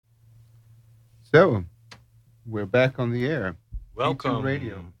So, we're back on the air. V2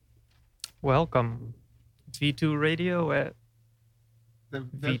 Radio. Welcome. Welcome, V2 Radio at The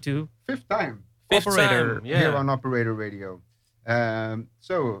V2 fifth time Fifth Operator time. here Yeah. on Operator Radio.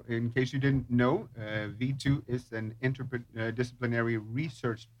 So, in case you didn't know, V2 is an interdisciplinary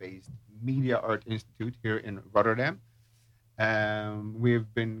research based media art institute here in Rotterdam.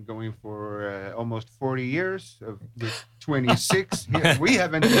 We've been going for almost 40 years, with 26 here. We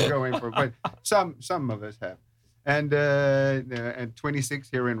haven't been going for, but some of us have. And 26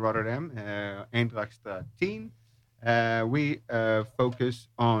 here in Rotterdam, Eendrachtstraat 10. We focus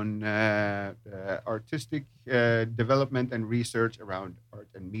on artistic development and research around art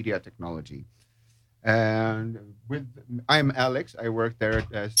and media technology. And I'm Alex. I work there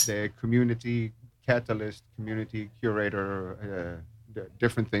as the community catalyst, community curator,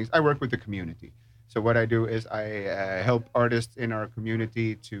 different things. I work with the community. So what I do is I help artists in our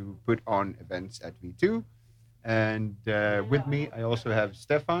community to put on events at V2. And with me, I also have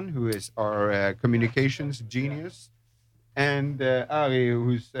Stefan, who is our communications genius, and Ari,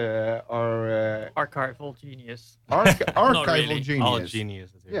 who's our archival genius, archival really. genius. All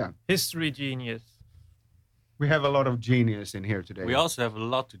geniuses here. Yeah, history genius. we have a lot of genius in here today. We also have a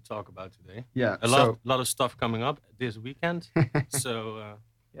lot to talk about today. Yeah, A lot of stuff coming up this weekend. so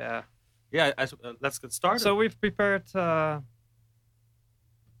Yeah. let's get started. So we've prepared a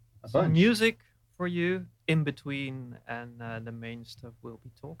some bunch. music for you in between, and the main stuff we'll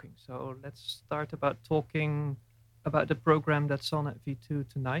be talking. So let's start about talking about the program that's on at V2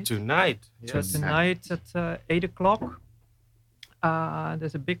 tonight. Tonight. So Yes. tonight at 8 o'clock,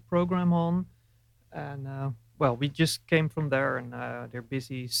 there's a big program on. And, well, we just came from there, and they're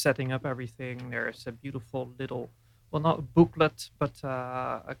busy setting up everything. There's a beautiful little, well, not a booklet, but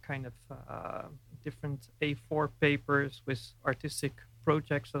a kind of different A4 papers with artistic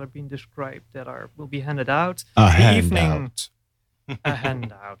projects that are being described that will be handed out. A The evening- handout. A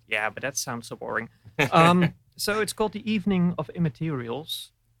handout. Yeah, but that sounds so boring. So it's called the Evening of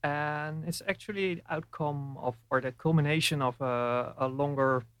Immaterials, and it's actually the outcome of, or the culmination of a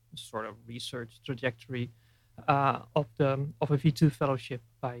longer sort of research trajectory of a V2 fellowship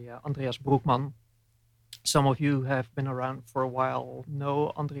by Andreas Broekman. Some of you have been around for a while,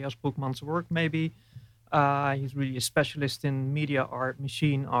 know Andreas Broekman's work maybe. He's really a specialist in media art,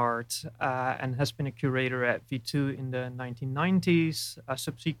 machine art, and has been a curator at V2 in the 1990s.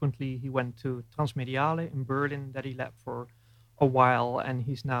 Subsequently, he went to Transmediale in Berlin that he led for a while, and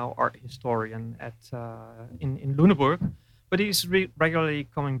he's now art historian in Lüneburg. But he's regularly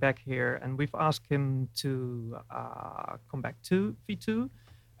coming back here, and we've asked him to come back to V2,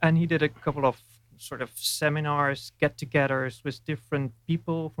 and he did a couple of sort of seminars, get-togethers with different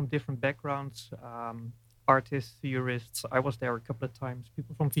people from different backgrounds, artists, theorists. I was there a couple of times,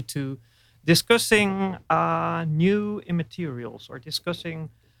 people from V2, discussing new immaterials, or discussing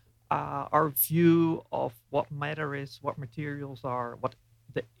our view of what matter is, what materials are, what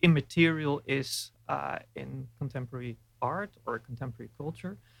the immaterial is in contemporary art or contemporary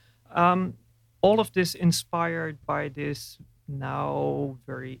culture. All of this inspired by this now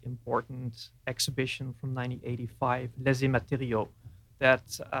very important exhibition from 1985, Les Immatériaux, that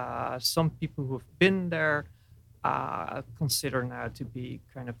some people who have been there consider now to be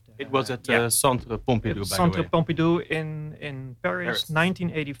kind of the, It was at Centre Pompidou, by Centre the way. Pompidou in Paris, Paris.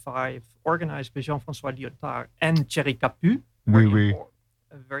 1985, organized by Jean-François Lyotard and Thierry Capu. Oui, oui.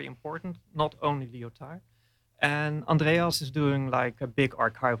 Very important, not only Lyotard. And Andreas is doing like a big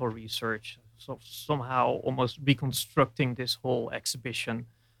archival research, so somehow almost reconstructing this whole exhibition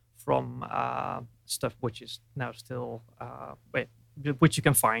from stuff which is now still, which you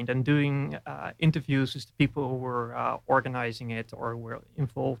can find, and doing interviews with the people who were organizing it or were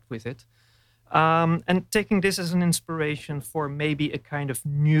involved with it. And taking this as an inspiration for maybe a kind of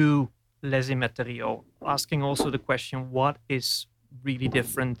new Les Immatériaux, asking also the question, what is really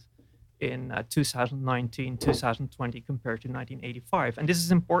different in 2019, 2020 compared to 1985? And this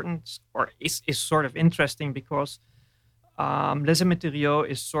is important, or is sort of interesting, because Les Immatériaux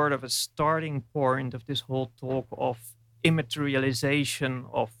is sort of a starting point of this whole talk of immaterialization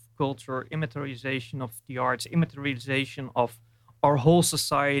of culture, immaterialization of the arts, immaterialization of our whole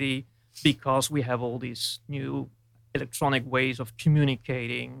society, because we have all these new electronic ways of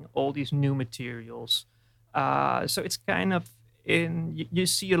communicating, all these new materials. So it's kind of you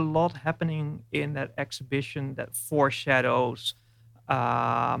see a lot happening in that exhibition that foreshadows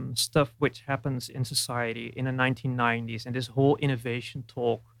stuff which happens in society in the 1990s, and this whole innovation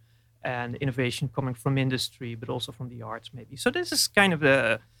talk and innovation coming from industry, but also from the arts maybe. So this is kind of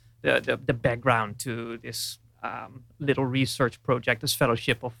the background to this little research project, this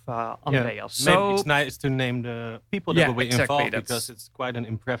fellowship of Andreas. Maybe it's nice to name the people that will be involved because it's quite an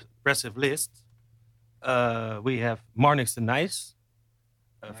impressive list. We have Marnix de Nijs,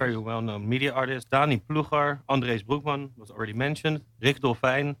 a very well-known media artist. Dani Ploeger, Andres Broekman was already mentioned. Rick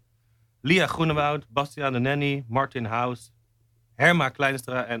Dolfijn, Lia Groenewoud, Bastiaan de Nenny, Martin House, Herma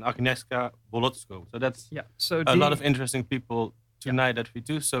Kleinstra, and Agnieszka Bolotsko. So that's a lot of interesting people tonight at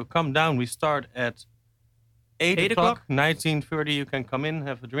V2. So come down. We start at 8 o'clock. 19:30 you can come in,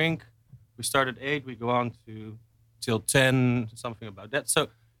 have a drink. We start at 8. We go on till 10, something about that. So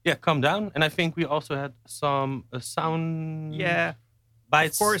come down. And I think we also had some sound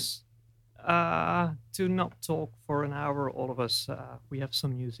bites. Of course. To not talk for an hour, all of us, we have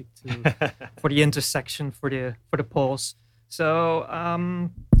some music for the intersection, for the pause. So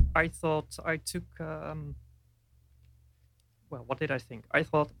I thought I took. What did I think? I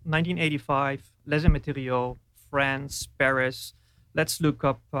thought 1985, Les Immatériaux, France, Paris. Let's look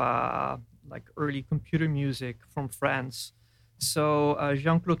up early computer music from France. So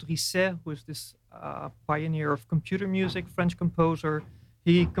Jean-Claude Risset, who is this pioneer of computer music, French composer,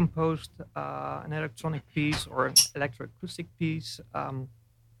 he composed an electronic piece or an electroacoustic piece,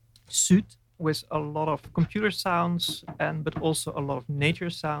 Sud, with a lot of computer sounds but also a lot of nature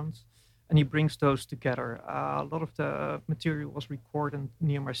sounds. And he brings those together. A lot of the material was recorded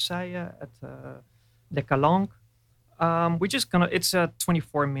near Marseille at Les Calanques. It's a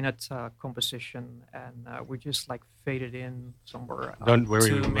 24-minute composition, and we just faded in somewhere. Don't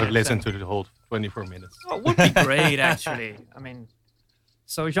worry, we'll listen to the whole 24 minutes. Oh, it would be great, actually.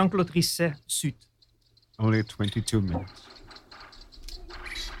 So Jean-Claude Risset, Sud. Only 22 minutes.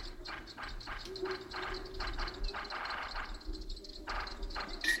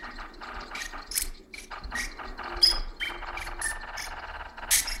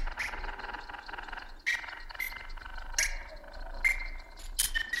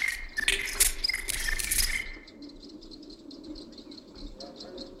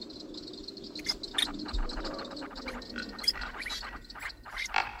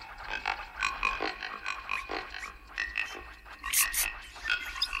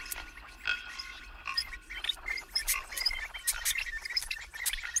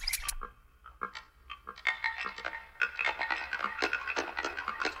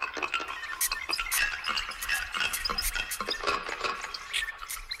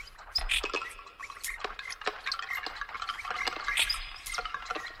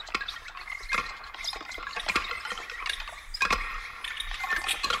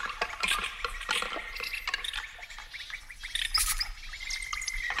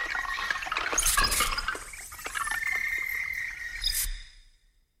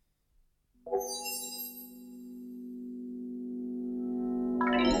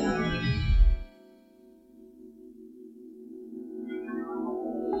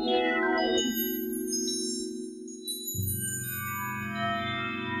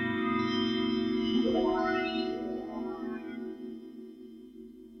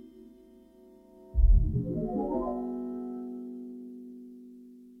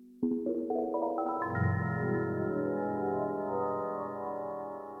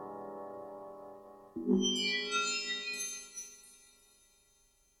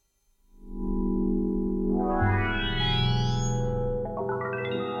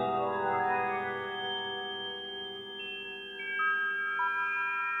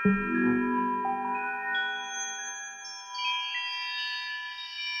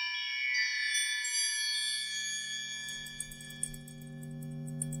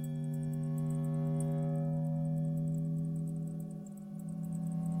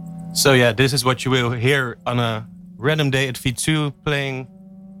 So this is what you will hear on a random day at V2, playing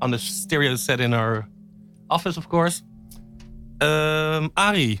on the stereo set in our office, of course.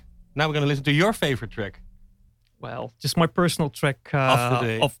 Ari, now we're going to listen to your favorite track. Well, just my personal track of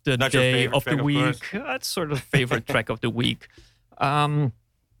the day, of the week. That's sort of favorite track of the week. I've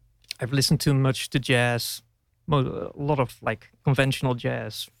listened to much to jazz, a lot of conventional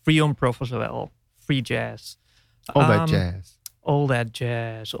jazz, free improvisational, free jazz. All that jazz. All that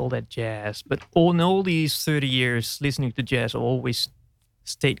jazz. But in all these 30 years listening to jazz, I always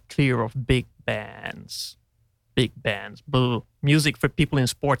stayed clear of big bands. Big bands. Boo. Music for people in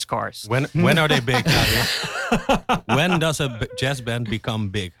sports cars. When are they big? When does a jazz band become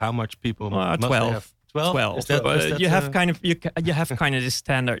big? How much people must 12. they have? 12? Is that, you have kind of this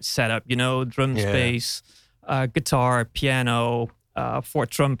standard setup, drums, bass, guitar, piano, 4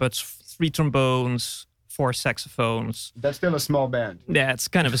 trumpets, 3 trombones, 4 saxophones. That's still a small band. Yeah, it's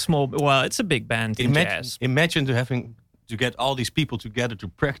kind of a small. Well, it's a big band in jazz. Imagine to having to get all these people together to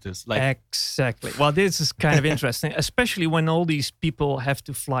practice. Exactly. Well, this is kind of interesting, especially when all these people have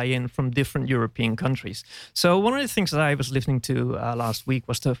to fly in from different European countries. So one of the things that I was listening to last week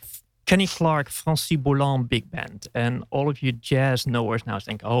was the Kenny Clarke Francis Bolland Big Band. And all of you jazz knowers now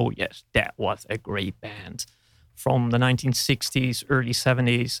think, oh yes, that was a great band from the 1960s, early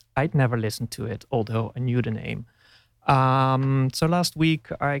 70s. I'd never listened to it, although I knew the name. So last week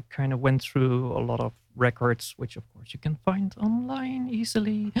I kind of went through a lot of records, which of course you can find online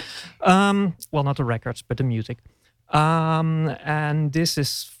easily. Well, not the records, but the music. And this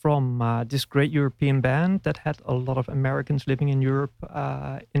is from this great European band that had a lot of Americans living in Europe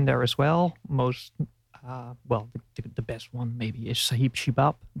in there as well. The best one maybe is Sahib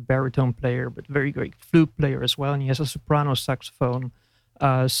Shibab, baritone player, but very great flute player as well. And he has a soprano saxophone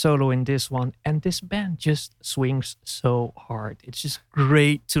solo in this one. And this band just swings so hard. It's just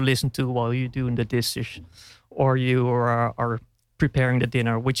great to listen to while you're doing the dishes or you are preparing the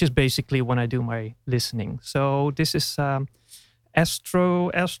dinner, which is basically when I do my listening. So this is Astro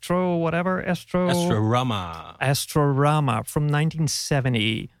Rama from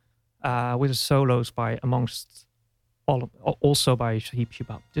 1970 with solos by also by Sahib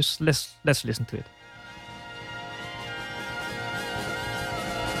Shibab. Just let's listen to it.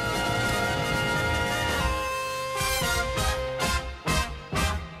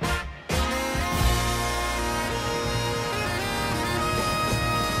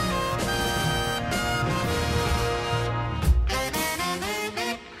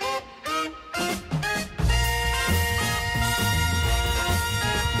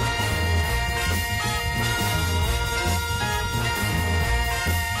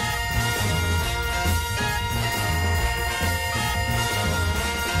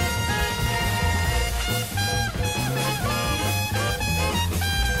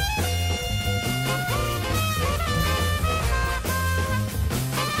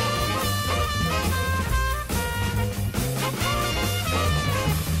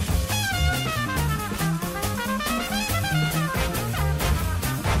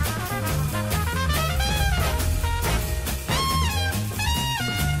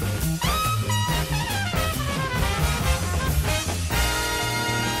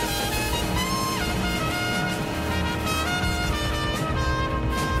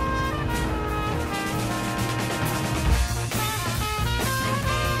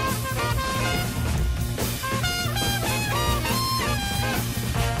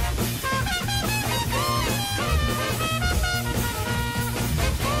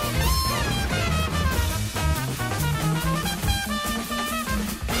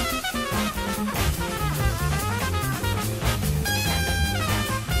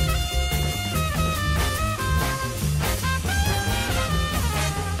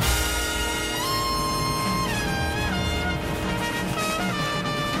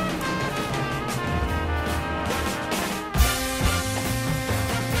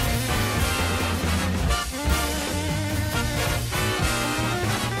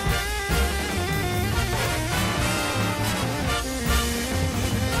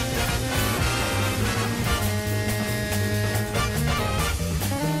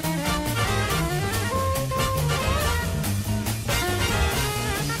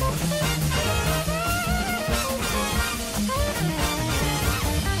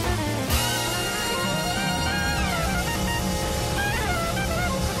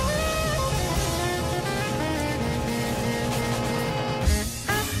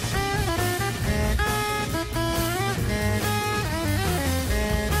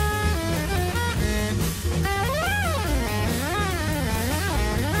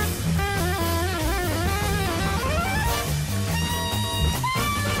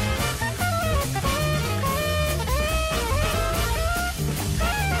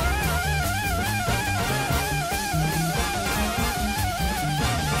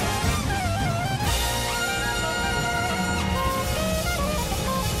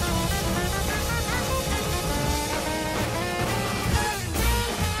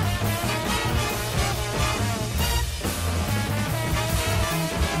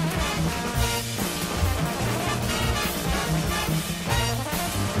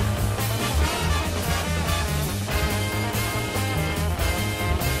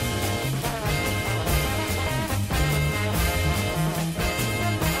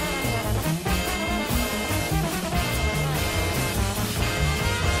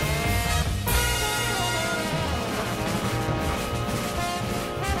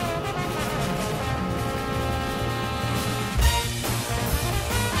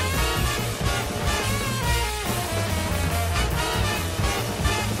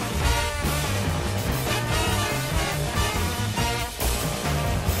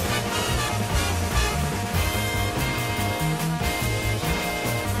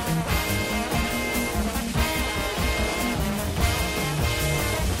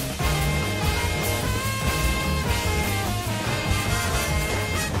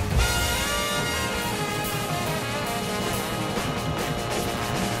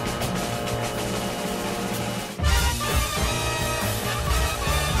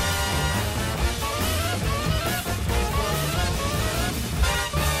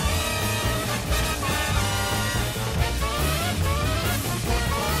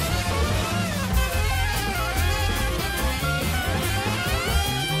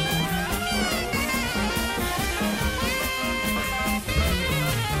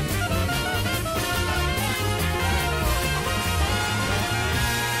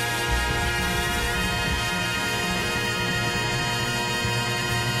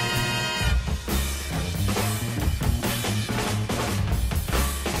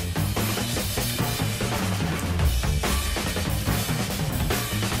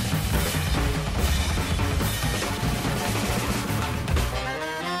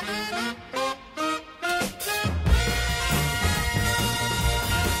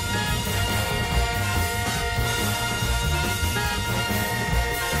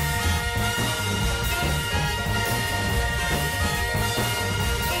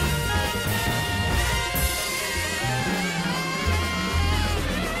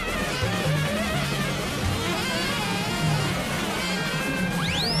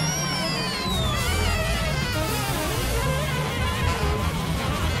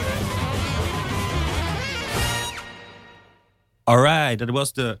 All right, that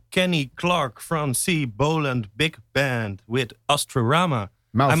was the Kenny Clark Francis Boland Big Band with Astrorama.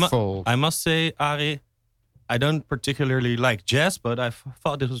 Mouthful. I must say, Ari, I don't particularly like jazz, but I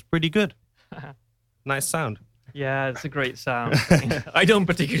thought this was pretty good. Nice sound. Yeah, it's a great sound. I don't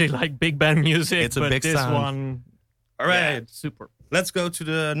particularly like big band music, it's a but big this sound. one... All right, yeah, super. Let's go to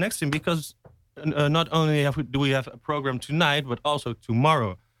the next thing, because not only do we have a program tonight, but also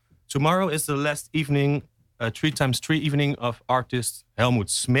tomorrow. Tomorrow is the last evening, 3x3 evening of artist Helmut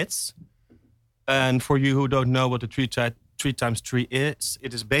Smits. And for you who don't know what the 3x3 is,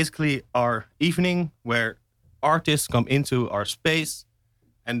 it is basically our evening where artists come into our space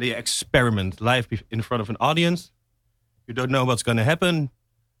and they experiment live in front of an audience. You don't know what's going to happen.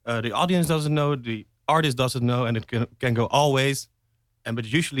 The audience doesn't know, the artist doesn't know, and it can go always.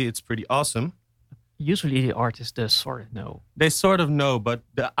 But usually it's pretty awesome. Usually the artist does sort of know. They sort of know, but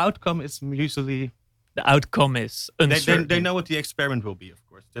the outcome is usually... The outcome is uncertain. They know what the experiment will be, of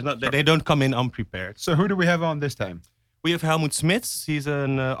course. They don't come in unprepared. So who do we have on this time? We have Helmut Smits. He's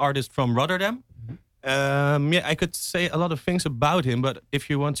an artist from Rotterdam. I could say a lot of things about him, but if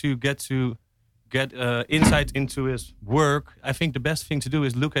you want to get insight into his work, I think the best thing to do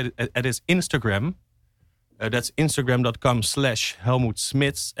is look at his Instagram. That's instagram.com/Helmut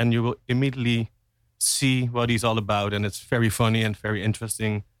Smits, and you will immediately see what he's all about, and it's very funny and very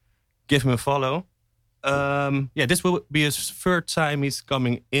interesting. Give him a follow. This will be his third time he's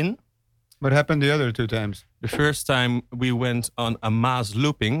coming in. What happened the other 2 times? The first time we went on a mass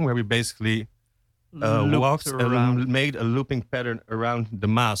looping, where we basically walked and made a looping pattern around the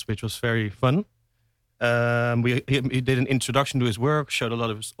mass, which was very fun. He did an introduction to his work, showed a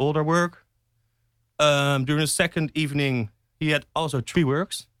lot of his older work. During the second evening, he had also 3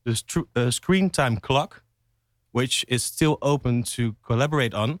 works. The Screen Time Clock, which is still open to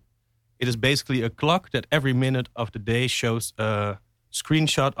collaborate on. It is basically a clock that every minute of the day shows a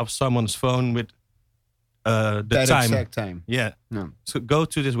screenshot of someone's phone with the that time. Exact time. Yeah. No. So go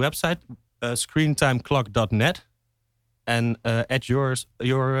to this website, screentimeclock.net, and add your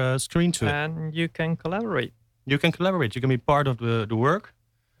screen to it. And you can collaborate. You can collaborate. You can be part of the work.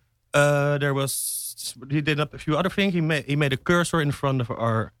 He did a few other things. He made a cursor in front of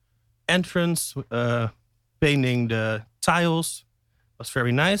our entrance, painting the tiles. Was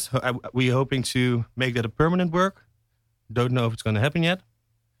very nice. We're hoping to make that a permanent work. Don't know if it's going to happen yet.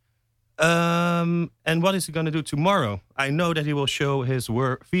 And what is he going to do tomorrow? I know that he will show his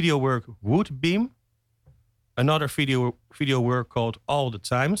video work Woodbeam, another video work called All the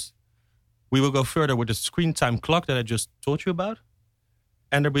Times. We will go further with the Screen Time Clock that I just told you about.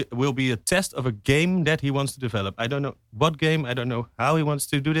 And there will be a test of a game that he wants to develop. I don't know what game, I don't know how he wants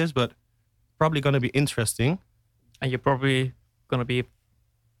to do this, but probably going to be interesting. And you're probably going to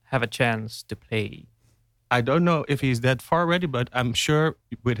have a chance to play. I don't know if he's that far ready, but I'm sure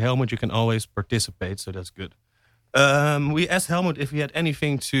with Helmut you can always participate, so that's good. We asked Helmut if he had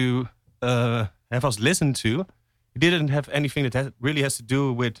anything to have us listen to. He didn't have anything that really has to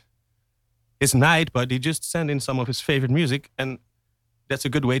do with his night, but he just sent in some of his favorite music, and that's a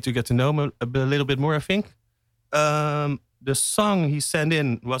good way to get to know him a little bit more, I think. The song he sent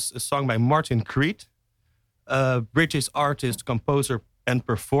in was a song by Martin Creed, a British artist, composer, and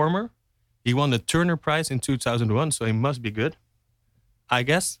performer. He won the Turner Prize in 2001, so he must be good, I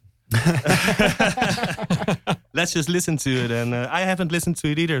guess. Let's just listen to it. And I haven't listened to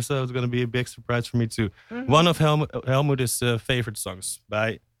it either, so it's going to be a big surprise for me too. Mm-hmm. One of Helmut's favorite songs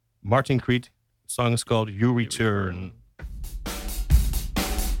by Martin Creed. The song is called You Return.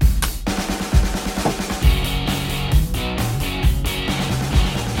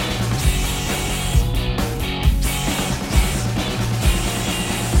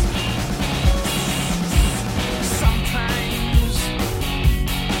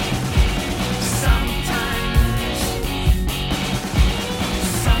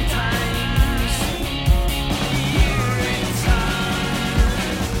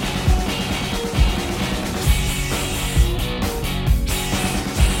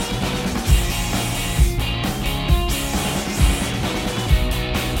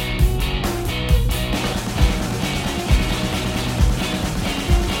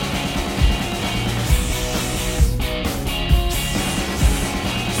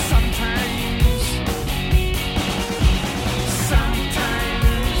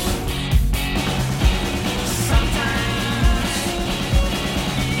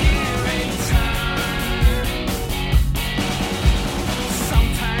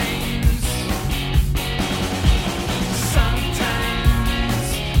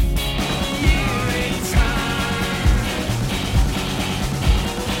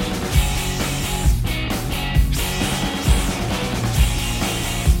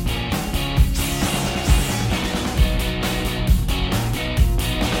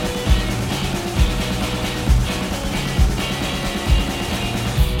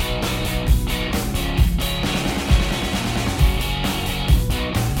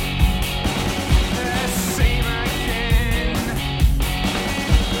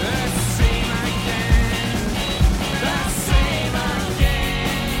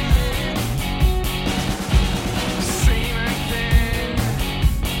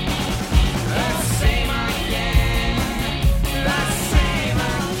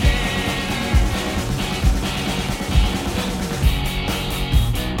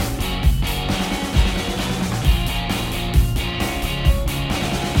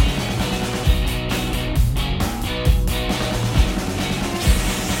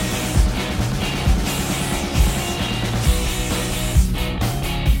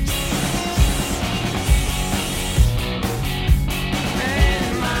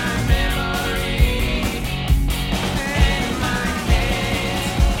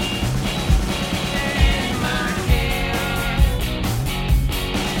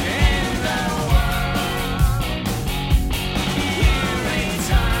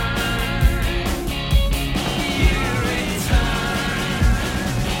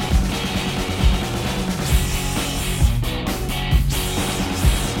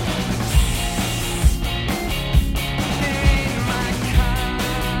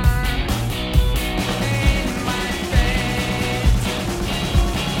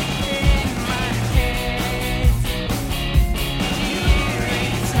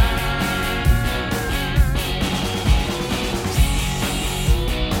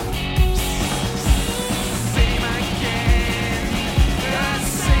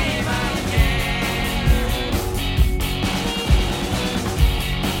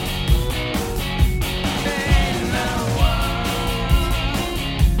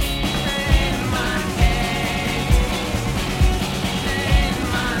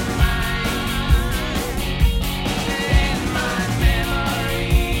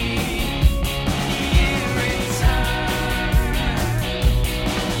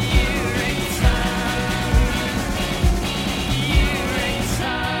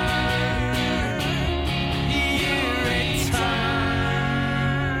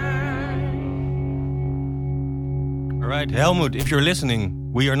 right, Helmut, if you're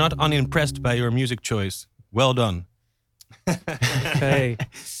listening, we are not unimpressed by your music choice. Well done. Hey.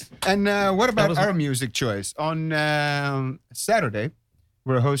 And what about our music choice? On Saturday,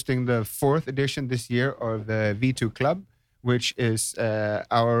 we're hosting the 4th edition this year of the V2 Club, which is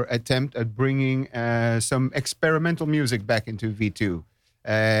our attempt at bringing some experimental music back into V2.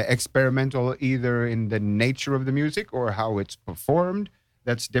 Experimental either in the nature of the music or how it's performed.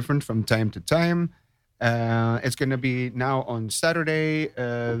 That's different from time to time. It's going to be now on Saturday.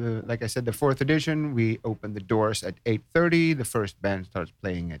 Like I said, the 4th edition. We open the doors at 8:30. The first band starts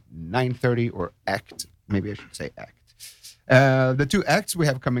playing at 9:30, or act. Maybe I should say act. The 2 acts we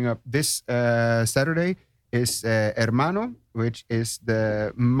have coming up this Saturday is Hermano, which is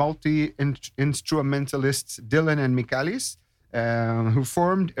the multi-instrumentalists Dylan and Michalis, who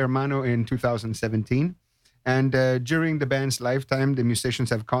formed Hermano in 2017. And during the band's lifetime, the musicians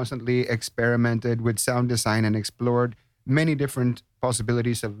have constantly experimented with sound design and explored many different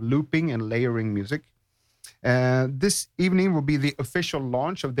possibilities of looping and layering music. This evening will be the official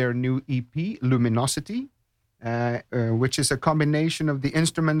launch of their new EP, Luminosity, which is a combination of the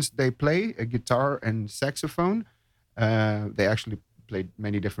instruments they play, a guitar and saxophone. They actually played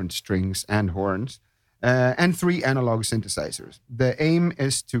many different strings and horns. And 3 analog synthesizers. The aim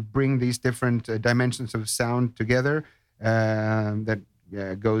is to bring these different dimensions of sound together that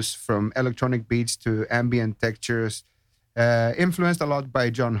goes from electronic beats to ambient textures, influenced a lot by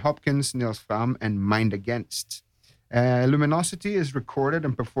John Hopkins, Nils Frahm, and Mind Against. Luminosity is recorded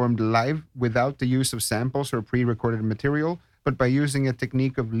and performed live without the use of samples or pre-recorded material, but by using a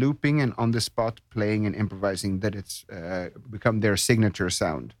technique of looping and on-the-spot playing and improvising that it's become their signature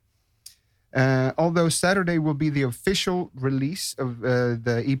sound. Although Saturday will be the official release of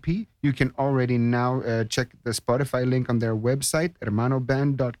the EP, you can already now check the Spotify link on their website,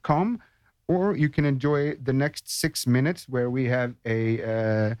 hermanoband.com, or you can enjoy the next 6 minutes where we have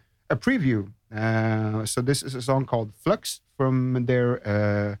a preview. So this is a song called Flux from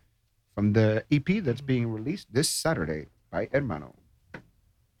the EP that's being released this Saturday by Hermano.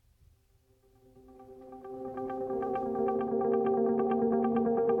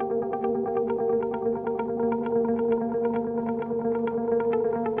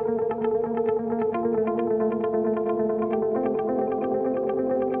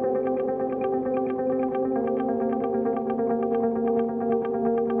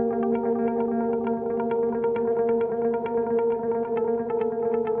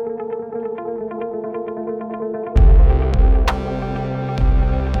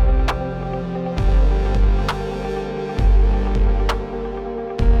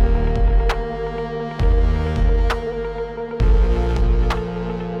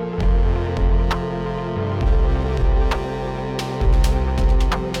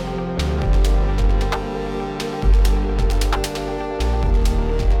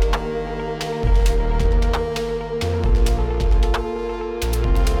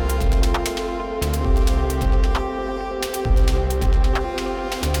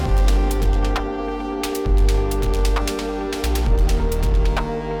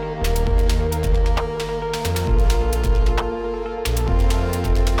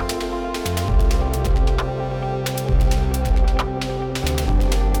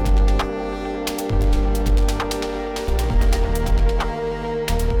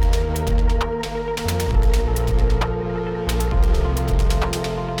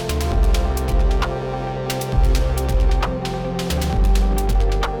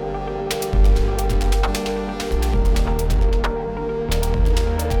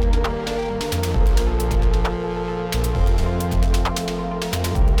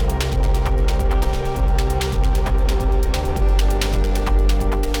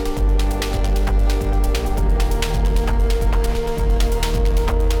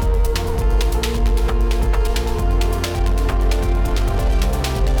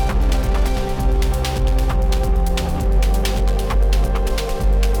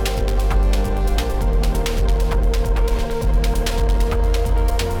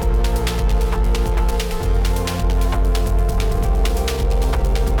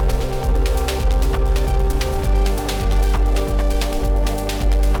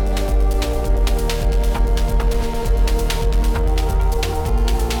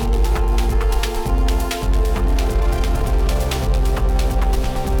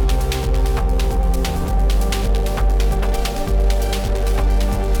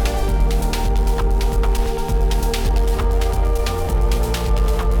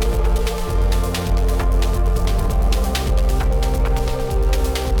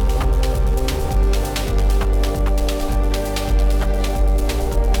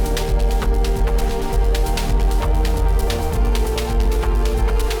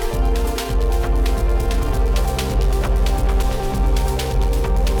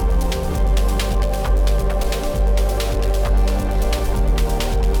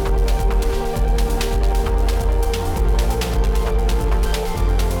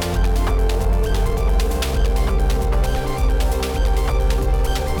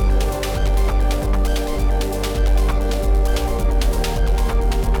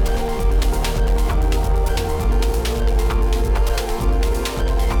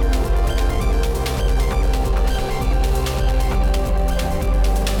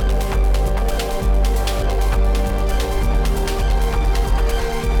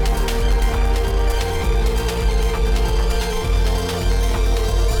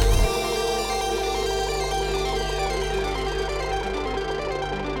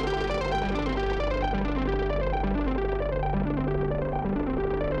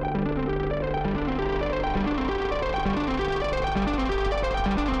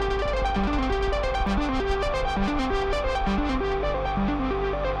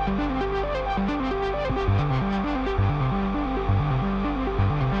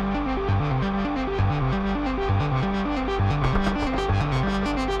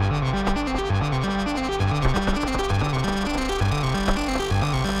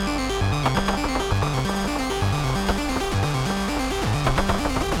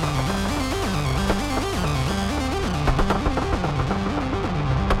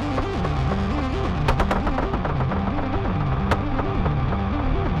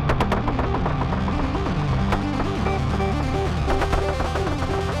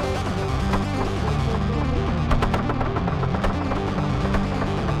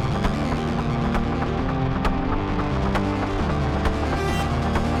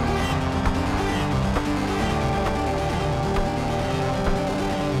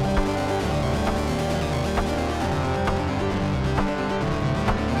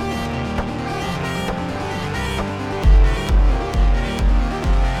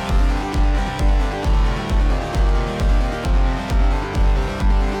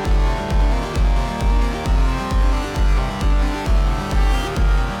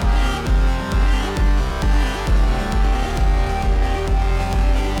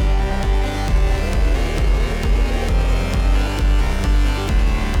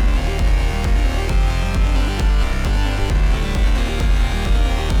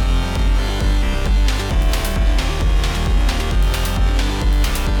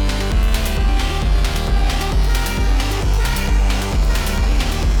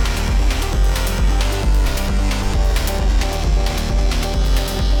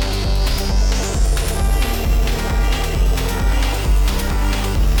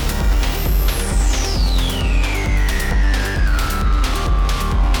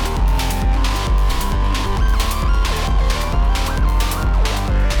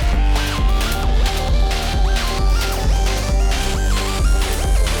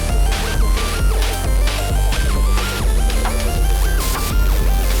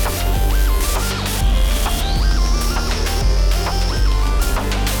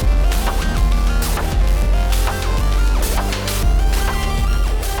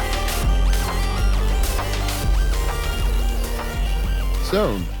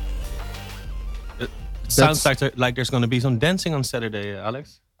 So, it sounds like there's going to be some dancing on Saturday,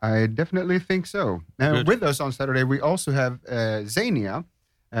 Alex. I definitely think so. With us on Saturday, we also have Xenia,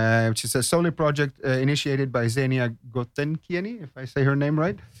 which is a solo project initiated by Xenia Gotenkieni, if I say her name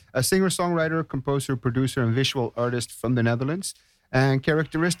right, a singer-songwriter, composer, producer, and visual artist from the Netherlands. And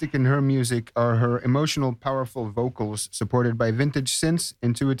characteristic in her music are her emotional, powerful vocals supported by vintage synths,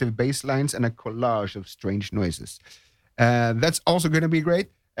 intuitive bass lines, and a collage of strange noises. That's also going to be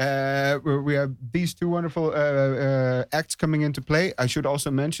great. We have these two wonderful acts coming into play. I should also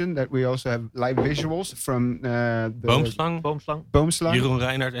mention that we also have live visuals from Boomslang. Jeroen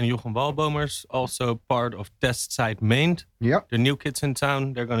Reinhardt and Jochem Walbomers, also part of Test Side Main. Yep. The new kids in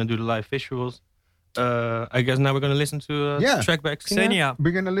town, they're going to do the live visuals. I guess now we're going to listen to a track by Xenia.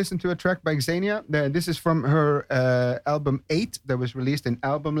 We're going to listen to a track by Xenia. This is from her album 8 that was released in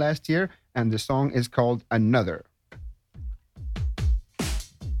album last year, and the song is called Another.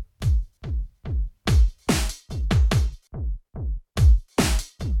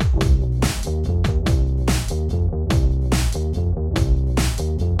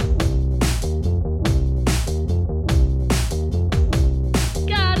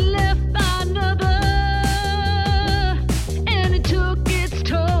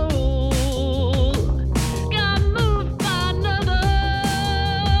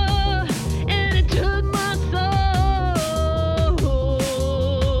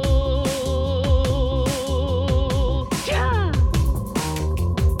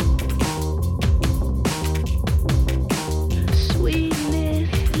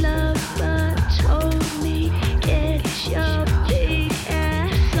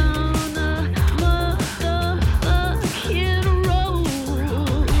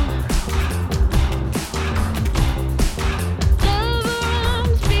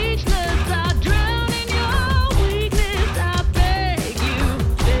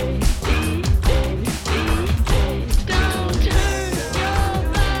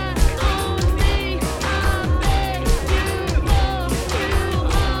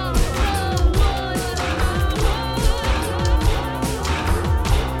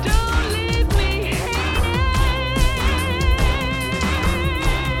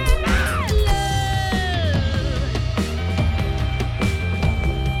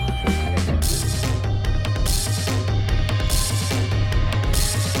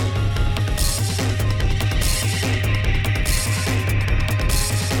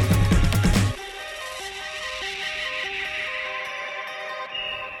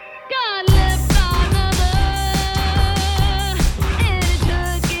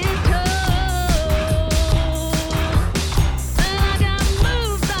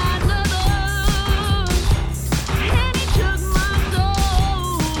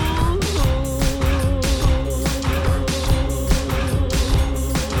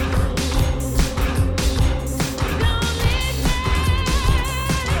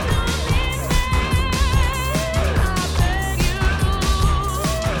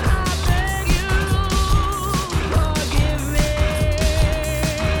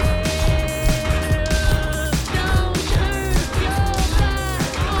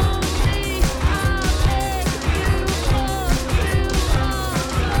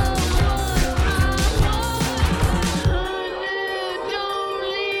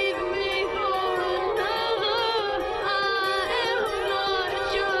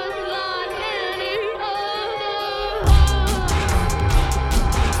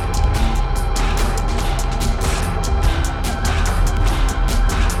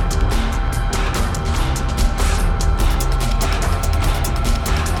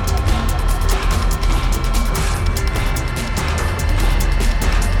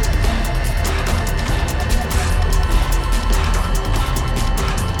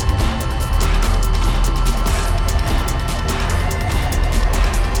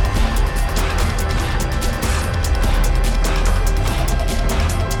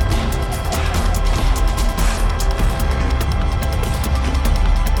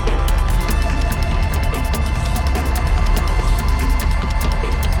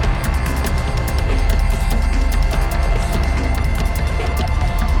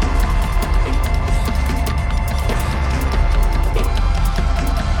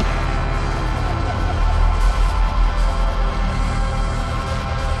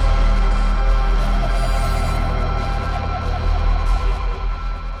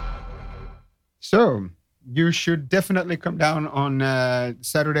 So you should definitely come down on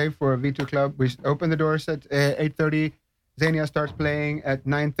Saturday for a V2 Club. We open the doors at 8:30. Xenia starts playing at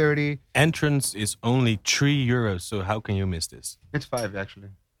 9:30. Entrance is only €3, so how can you miss this? It's 5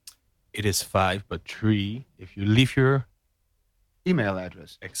 actually. It is 5, but 3 if you leave your email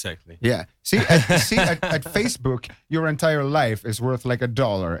address. Exactly. Yeah. See, at Facebook, your entire life is worth like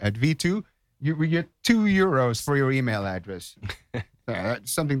 $1. At V2, we get €2 for your email address.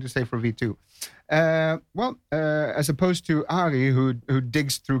 That's something to say for V2. As opposed to Ari, who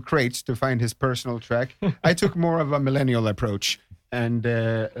digs through crates to find his personal track, I took more of a millennial approach and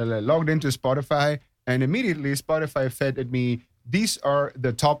logged into Spotify, and immediately Spotify fed at me, these are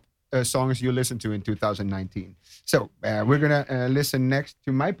the top songs you listen to in 2019. So we're going to listen next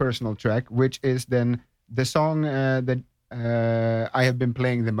to my personal track, which is then the song that I have been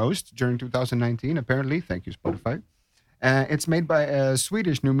playing the most during 2019, apparently. Thank you, Spotify. It's made by a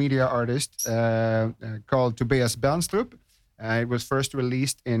Swedish new media artist called Tobias Bernstrup. It was first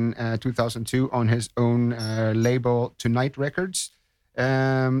released in 2002 on his own label, Tonight Records.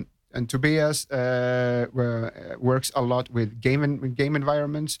 And Tobias works a lot with game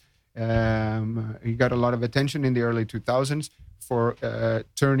environments. He got a lot of attention in the early 2000s for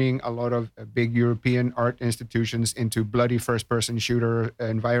turning a lot of big European art institutions into bloody first-person shooter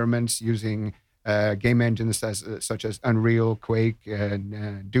environments using game engines such as Unreal, Quake,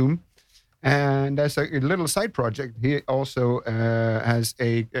 and Doom. And as a little side project, he also has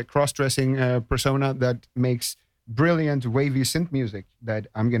a cross-dressing persona that makes brilliant wavy synth music that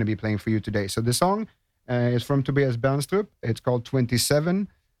I'm going to be playing for you today. So the song is from Tobias Bernstrup. It's called 27.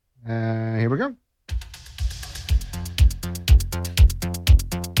 Here we go.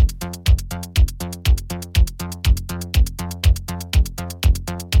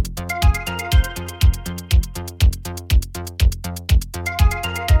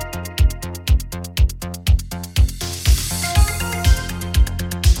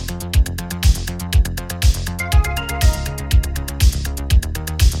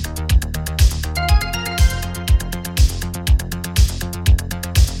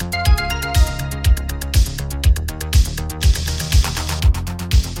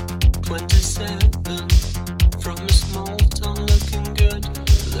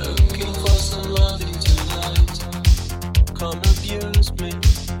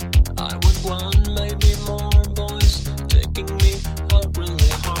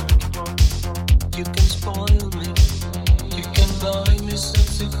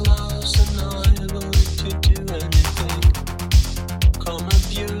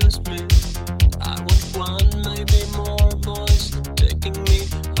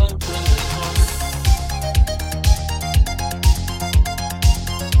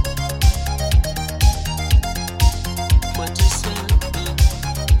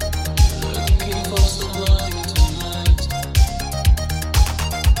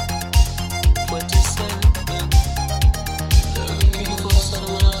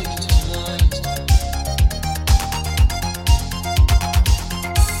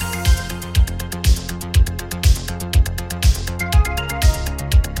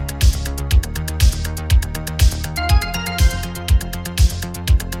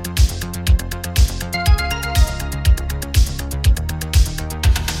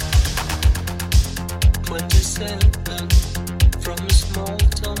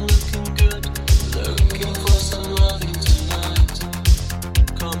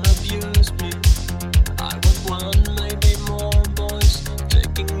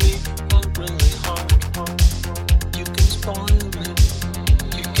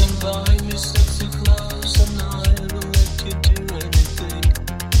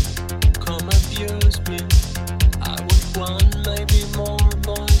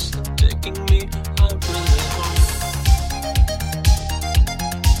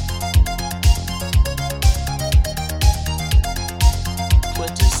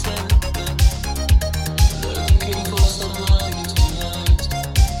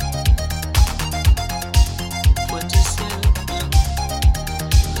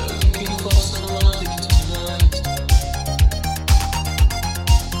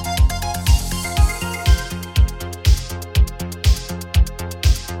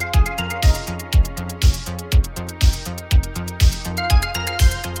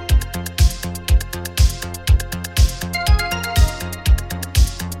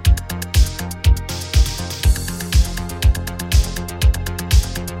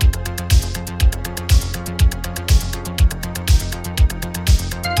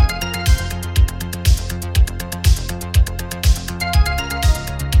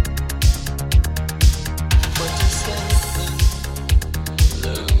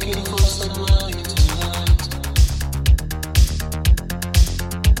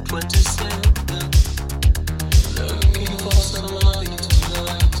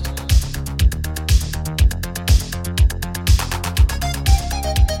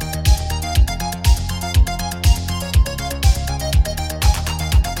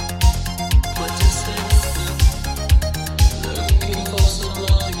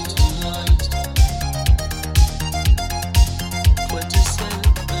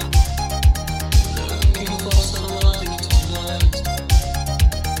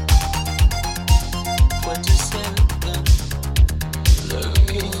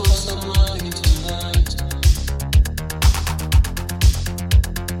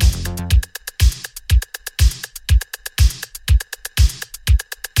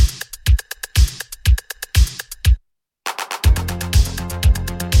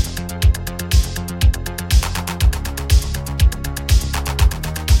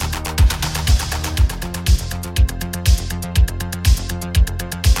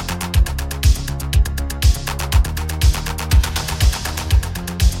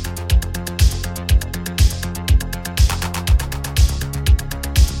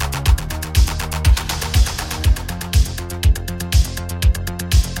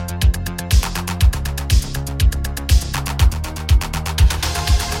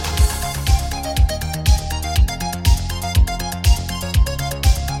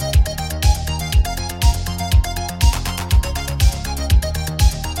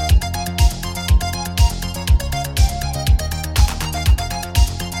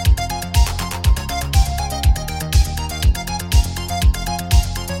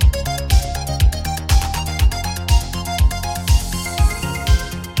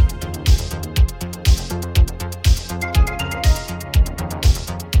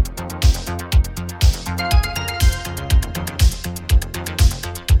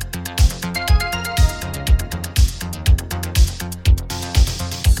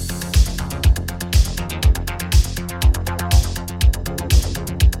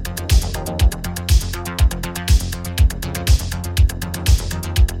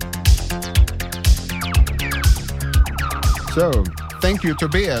 So, thank you,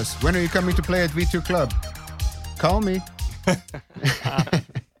 Tobias. When are you coming to play at V2 Club? Call me.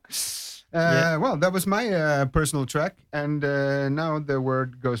 Well, that was my personal track, and now the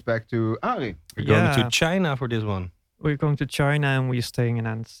word goes back to Ari. We're going to China for this one. We're going to China, and we're staying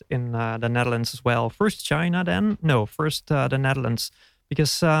in the Netherlands as well. First China, then? No, first the Netherlands,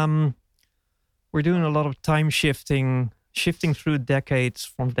 because we're doing a lot of time shifting through decades,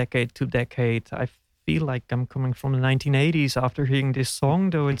 from decade to decade. I feel like I'm coming from the 1980s after hearing this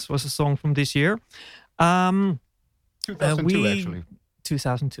song, though it was a song from this year. 2002, actually.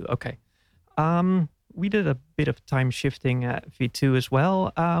 2002, okay. We did a bit of time shifting at V2 as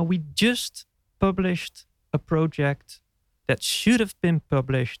well. We just published a project that should have been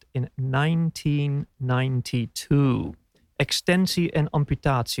published in 1992. Extensie en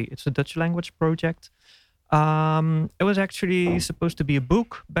Amputatie. It's a Dutch language project. It was actually supposed to be a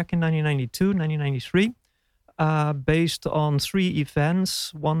book back in 1992, 1993, based on 3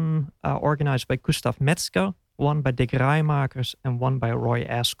 events. One organized by Gustav Metzger, one by Dick Rijmakers, and one by Roy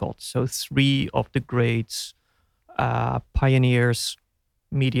Ascott. So 3 of the greats, pioneers,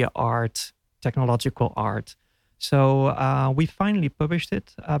 media art, technological art. So we finally published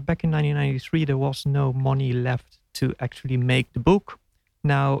it. Back in 1993, there was no money left to actually make the book.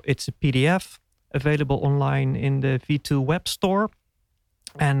 Now it's a PDF available online in the V2 web store.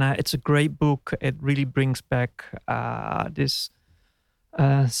 And it's a great book. It really brings back this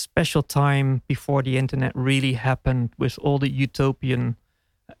special time before the internet really happened, with all the utopian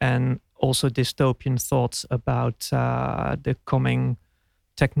and also dystopian thoughts about the coming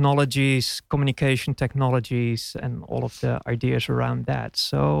technologies, communication technologies, and all of the ideas around that.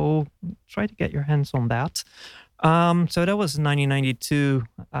 So try to get your hands on that. So that was 1992,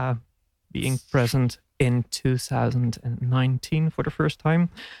 being present in 2019 for the first time.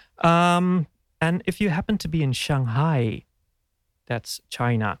 And if you happen to be in Shanghai, that's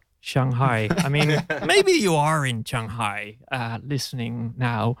China, Shanghai. I mean, maybe you are in Shanghai listening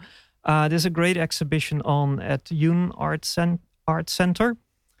now. There's a great exhibition on at Yun Art Center,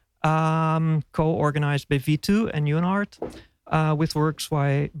 co-organized by V2 and Yun Art, with works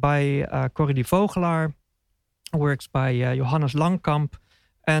by Corrie Vogelaar, works by Johannes Langkamp,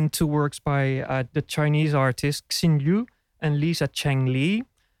 and 2 works by the Chinese artists Xin Liu and Lisa Cheng Li.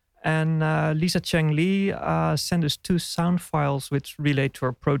 And Lisa Cheng Li sent us 2 sound files which relate to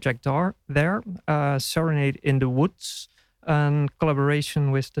our project there. Serenade in the Woods, in collaboration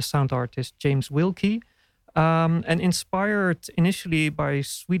with the sound artist James Wilkie, and inspired initially by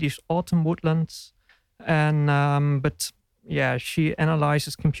Swedish autumn woodlands. And but yeah, she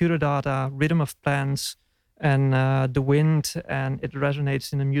analyzes computer data, rhythm of plants, and the wind, and it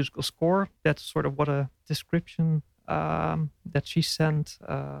resonates in the musical score. That's sort of what a description that she sent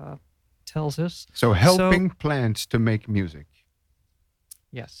tells us. So helping plants to make music.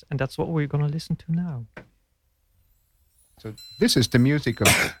 Yes, and that's what we're going to listen to now. So this is the music of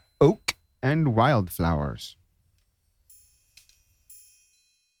Oak and Wildflowers.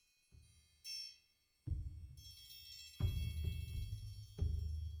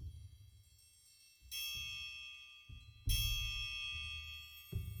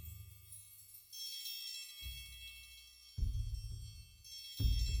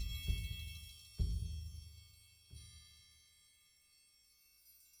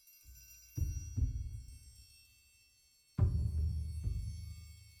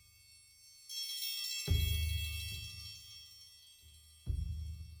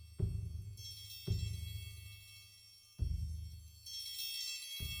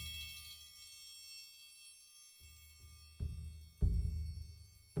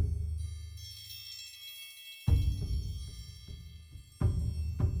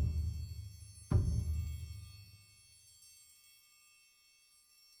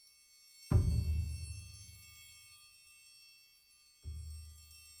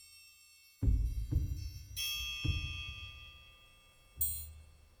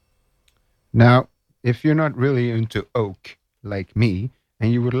 Now, if you're not really into oak like me,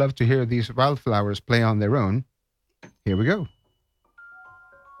 and you would love to hear these wildflowers play on their own, here we go.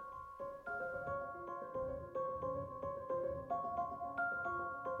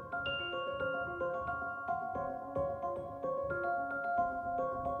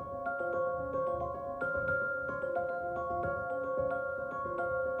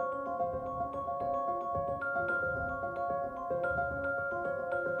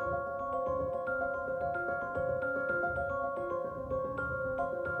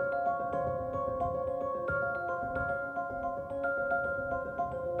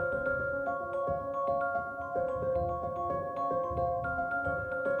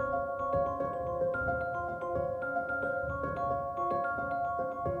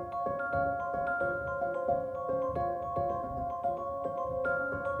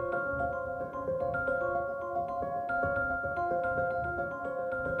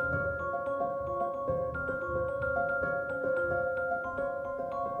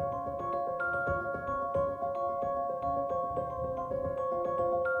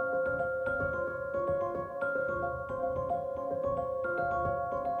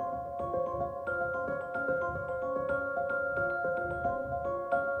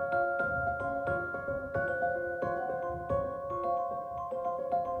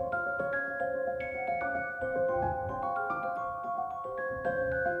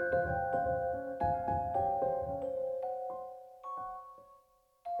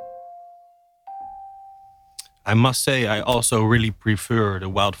 I must say, I also really prefer the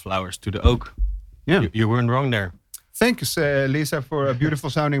wildflowers to the oak. Yeah. You weren't wrong there. Thanks, Lisa, for a beautiful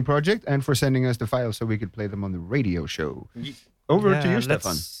sounding project and for sending us the files so we could play them on the radio show. Over to you,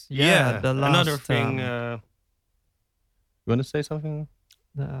 Stefan. The last, another thing. You want to say something?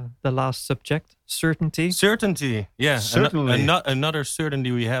 The last subject, certainty. Certainty, yeah. Certainly. Another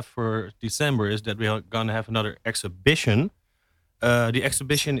certainty we have for December is that we are going to have another exhibition. The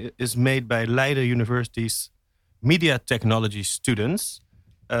exhibition is made by Leiden University's media technology students.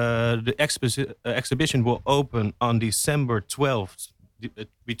 The exhibition will open on December 12th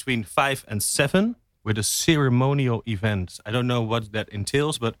between 5 and 7 with a ceremonial event. I don't know what that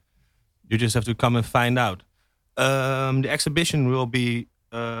entails, but you just have to come and find out. The exhibition will be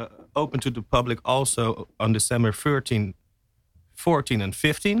open to the public also on December 13, 14 and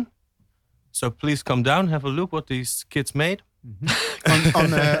 15. So please come down, have a look what these kids made.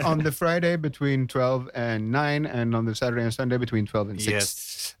 Mm-hmm. on the Friday between 12 and 9 and on the Saturday and Sunday between 12 and 6.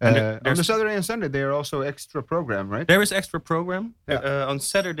 Yes. On the Saturday and Sunday there are also extra program, right? There is extra program. Yeah. On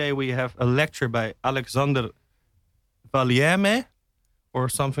Saturday we have a lecture by Alexander Valieme or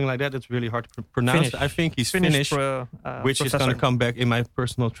something like that. It's really hard to pronounce. Finnish. I think he's Finnish, which is going to come back in my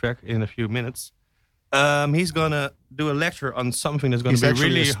personal track in a few minutes. He's going to do a lecture on something that's going to be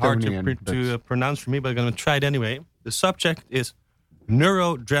really hard to pronounce for me, but I'm going to try it anyway. The subject is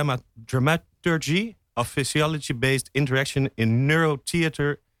neurodramaturgy of physiology-based interaction in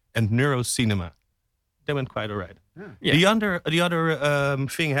neurotheater and neurocinema. That went quite all right. Yeah. The other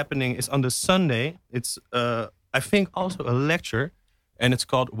thing happening is on the Sunday. It's I think also a lecture, and it's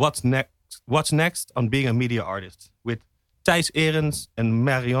called What's Next on Being a Media Artist with Thijs Erens and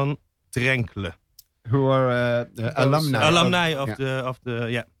Marion Trenkle, who are alumni of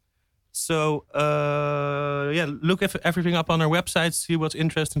the. So look everything up on our website, see what's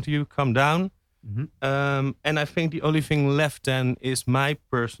interesting to you, come down. Mm-hmm. And I think the only thing left then is my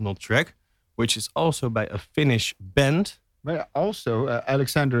personal track, which is also by a Finnish band. But also,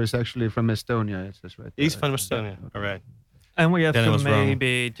 Alexander is actually from Estonia. It says right there. He's from Estonia. All right. And we have to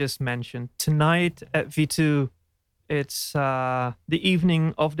maybe just mention tonight at V2, it's the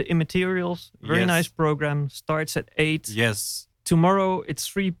evening of the Immaterials. Very nice program. Starts at 8. Yes. Tomorrow it's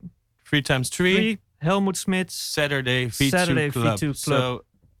 3 times 3. Helmut Schmitz. Saturday V2 Club. So,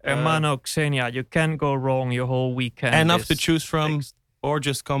 Hermano Xenia, you can't go wrong your whole weekend. Enough to choose from, or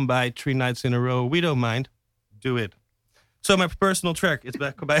just come by 3 nights in a row. We don't mind. Do it. So my personal track is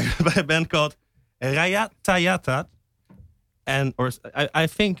by a band called Rayatayatat. I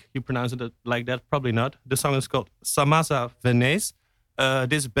think you pronounce it like that, probably not. The song is called Samassa Venice.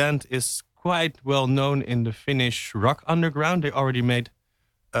 This band is quite well known in the Finnish rock underground. They already made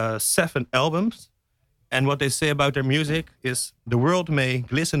 7 albums. And what they say about their music is the world may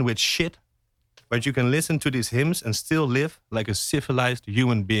glisten with shit, but you can listen to these hymns and still live like a civilized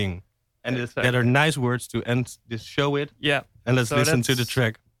human being. And that are nice words to end this show with. Yeah. And let's listen to the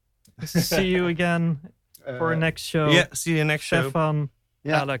track. See you again for next show. Yeah, see you next show. Stefan,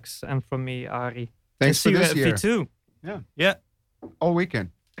 Alex, and from me, Ari. Thanks for this year. See you at V2. Yeah. All weekend.